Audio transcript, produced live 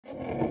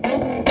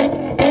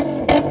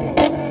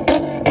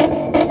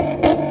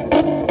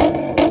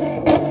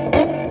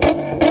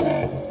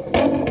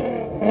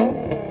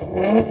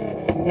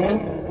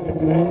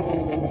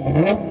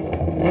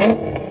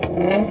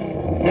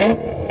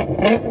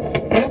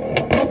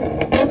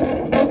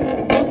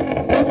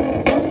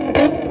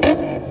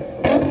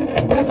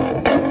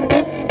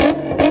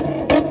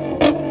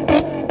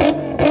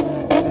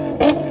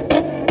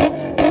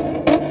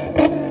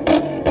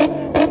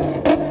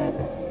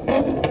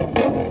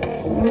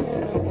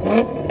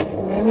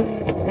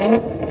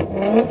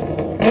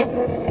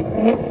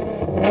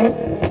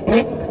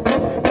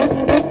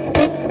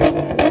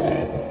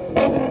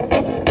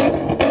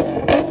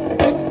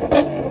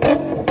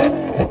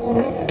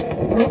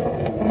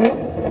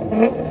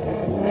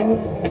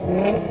Usually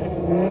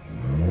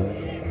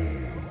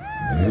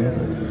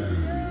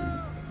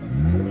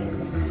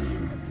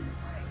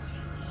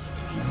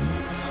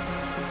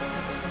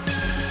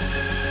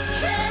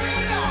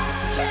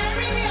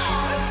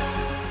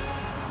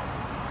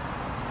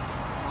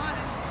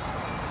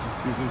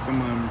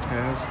someone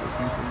passed or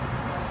something.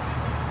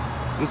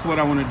 This is what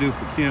I want to do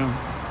for Kim.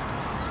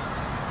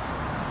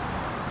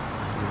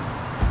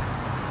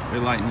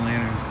 They're lighting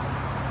lanterns.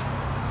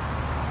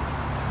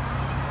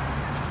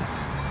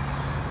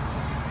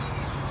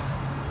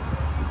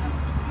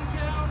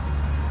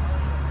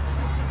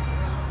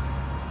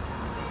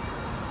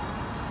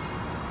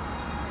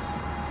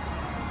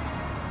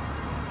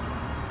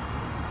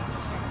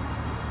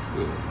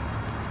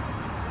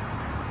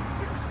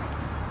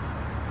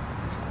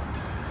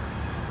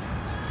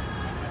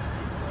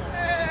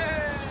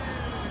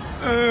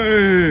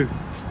 Hey.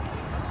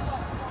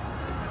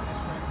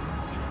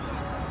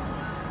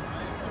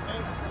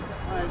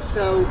 Alright,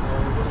 so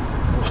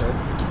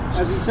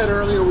as we said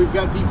earlier, we've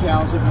got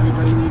decals if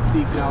anybody needs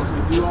decals.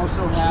 We do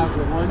also have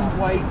one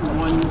white and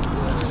one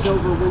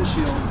silver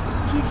windshield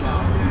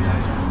decal.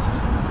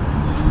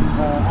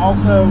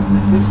 Also,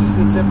 this is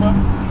the zip up,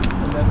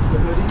 and that's the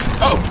hoodie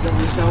that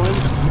we're selling,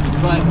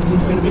 but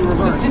it's going to be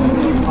reversed. It's going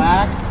to be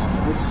black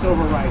with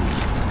silver writing.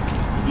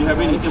 Do you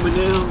have any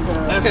Eminem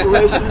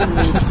aspirations?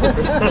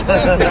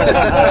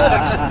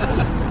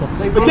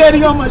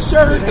 Spaghetti on my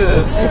shirt.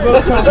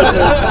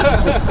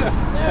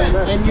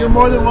 And you're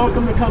more than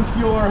welcome to come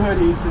fuel our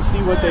hoodies to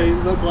see what they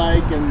look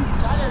like and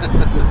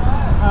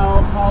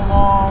how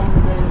long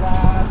they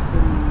last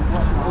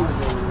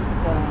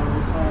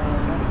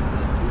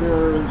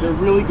and they're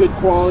really good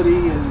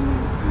quality, and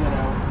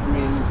I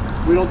mean,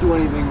 we don't do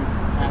anything.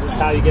 Is this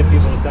how you get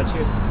people to touch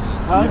you?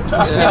 Huh?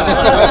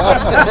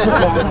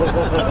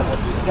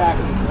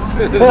 Exactly.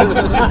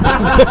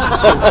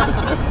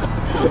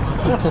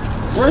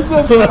 Where's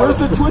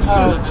the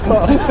twister?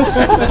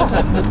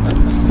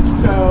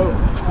 So,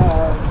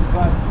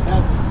 but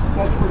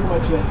that's pretty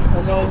much it.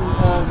 And then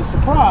the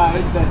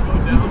surprise that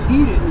even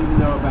Dee didn't even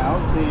know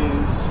about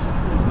is.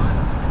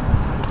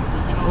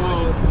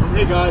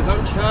 Hey guys,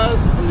 I'm Chaz.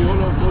 I'm the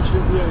owner of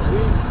Motion VIP.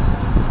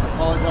 I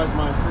apologize,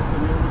 my assistant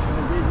here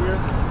can't be here,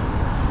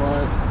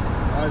 but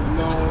I've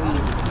known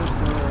this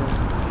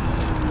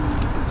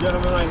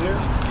gentleman right here,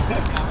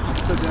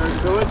 Mr. Derek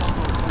Village,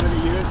 for so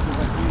many years since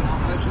I came to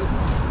Texas,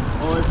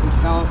 all the way from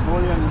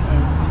California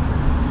and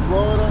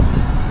Florida.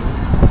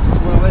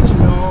 Just want to let you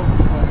know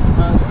for his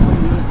past 20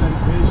 years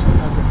dedication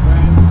as a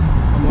friend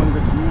among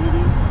the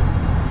community,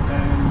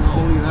 and not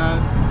only that,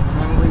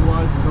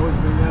 family-wise, he's always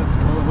been there to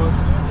all of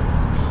us.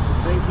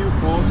 Thank you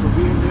for also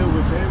being there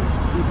with him,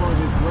 keep on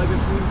his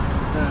legacy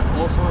that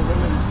also him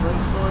and his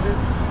friends started.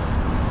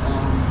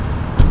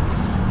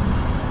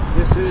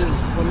 This is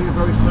for me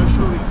very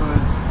special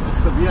because it's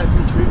the VIP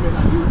treatment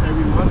I do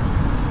every month.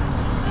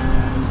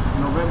 And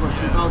November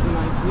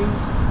 2019,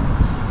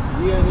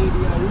 DNE,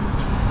 DIE.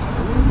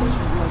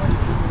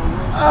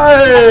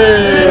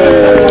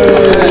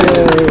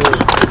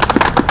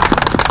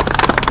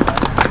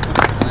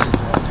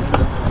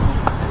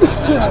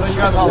 I know you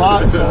guys are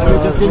hot, so let me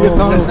just give you a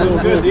thumbs.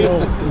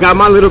 Got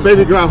my little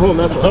baby girl at home,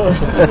 that's all.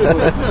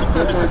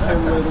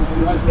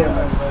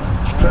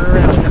 Turn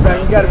around.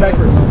 You got it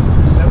backwards.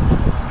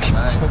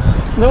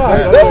 No,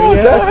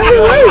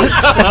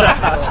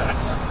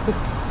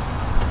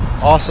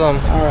 awesome.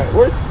 All right,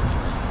 where's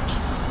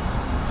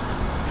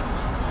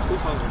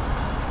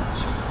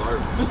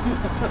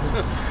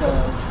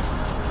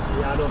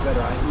Yeah, I know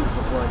better. I eat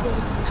before I go.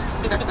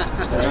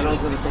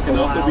 Can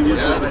also be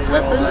used as a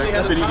weapon.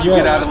 You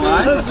get out of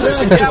line.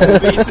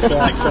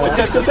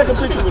 Take a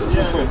picture with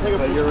you.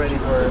 You're ready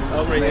for it.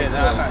 Over here.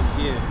 Yeah.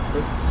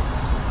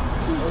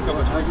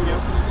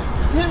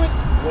 Damn it.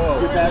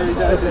 Whoa. Your battery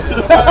died.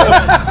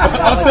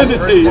 I'll send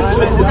it to you.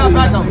 We got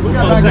backup.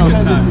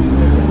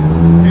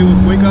 Hey,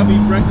 wake up,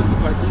 eat breakfast.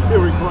 He's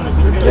still recording.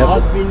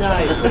 Must be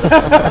nice.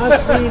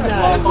 Must be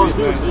nice.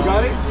 You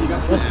got it? You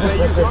got it? Can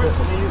I use yours?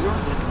 Can I use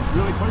yours?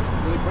 Really quick?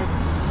 Really quick?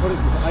 What is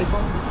this,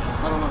 iPhone?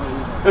 I don't know how to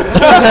use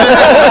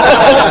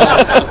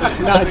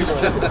it. No, just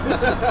kidding.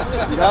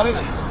 You got it?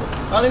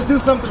 Now let's do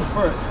something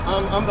first.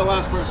 I'm the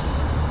last person.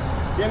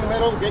 Get in the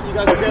middle, get you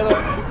guys together.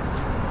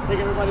 Take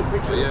everybody a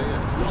picture. Yeah.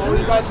 All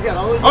you guys together.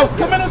 All you guys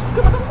together. Come in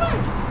the flag.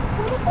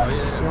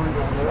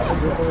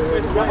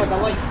 Grab like a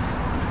light.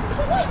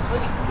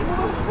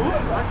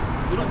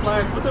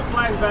 Put the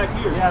flag back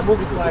here. Yeah, move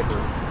the flag.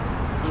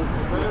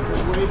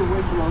 the way the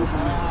wind blows?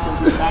 And it's going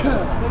to be back. A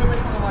little bit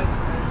to the light.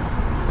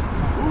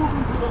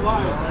 Moving to the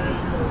line.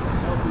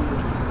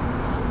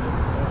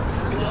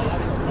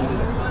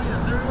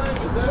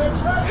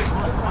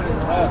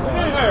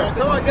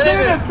 Come on, get in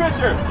there. This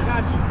picture.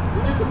 Got you. We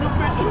need some new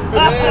pictures.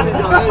 There you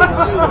go.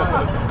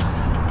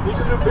 Need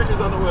some new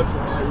pictures on the website.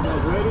 All right, you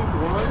guys ready? 1,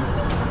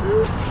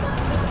 2.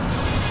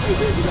 Hey,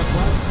 babe, you got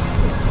flash?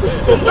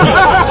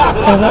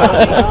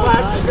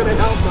 Flash is going to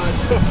help, man.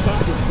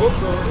 Hope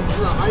so. This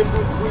is an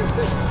iPhone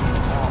 26.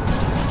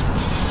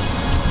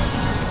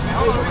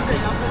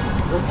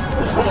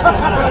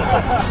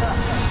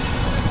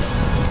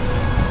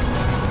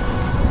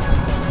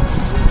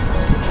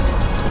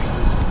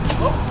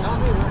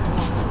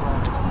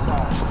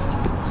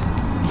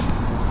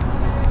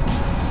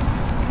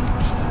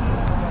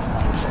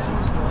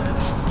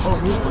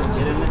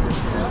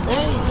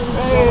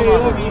 All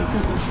right.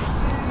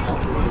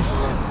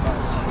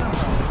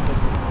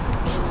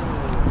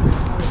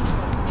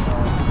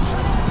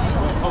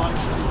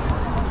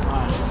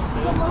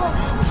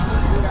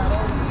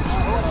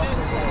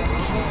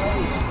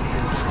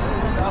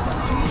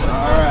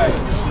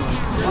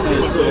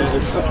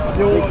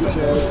 Thank you,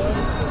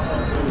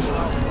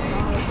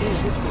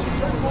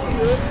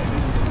 Chaz.